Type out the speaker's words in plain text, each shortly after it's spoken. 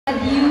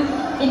you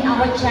in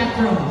our chat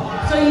room.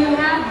 So you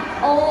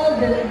have all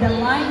the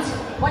lines,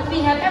 what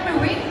we have every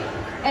week,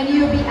 and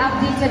you'll be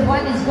updated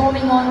what is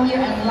going on here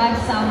at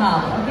Lifestyle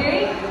Hub,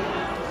 okay?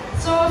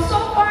 So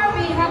far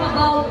we have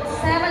about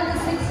 7 to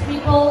 6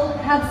 people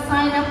have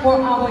signed up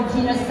for our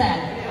dinner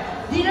set.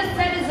 Dinner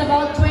set is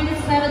about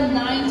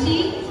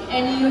 $27.90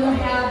 and you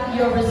have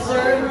your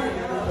reserved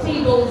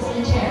tables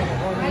and chairs,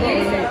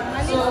 okay?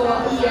 So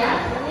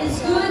yeah, it's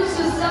good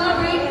to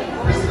celebrate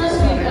Christmas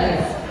with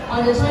us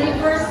on the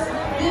 21st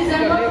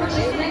December, which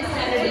is next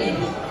Saturday.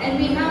 And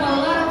we have a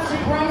lot of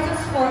surprises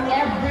for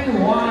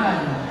everyone,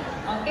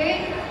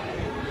 okay?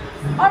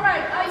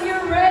 Alright, are you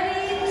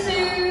ready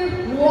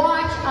to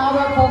watch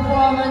our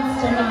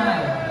performance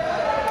tonight?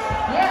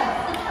 Yes.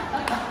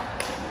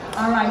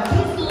 Alright,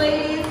 these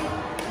ladies,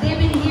 they've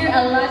been here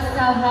at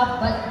Lifestyle Hub,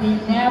 but they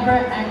never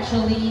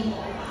actually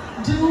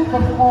do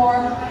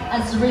perform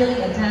as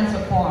really a dance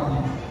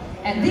form.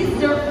 And this is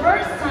their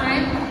first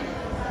time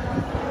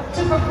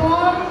to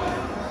perform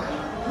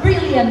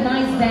really a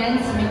nice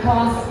dance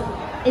because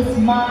it's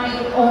my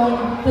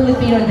own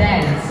Filipino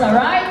dance,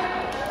 alright?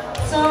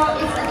 So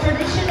it's a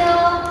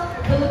traditional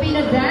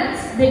Filipino dance.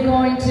 They're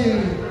going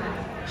to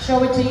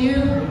show it to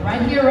you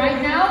right here,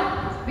 right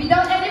now.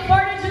 Without any further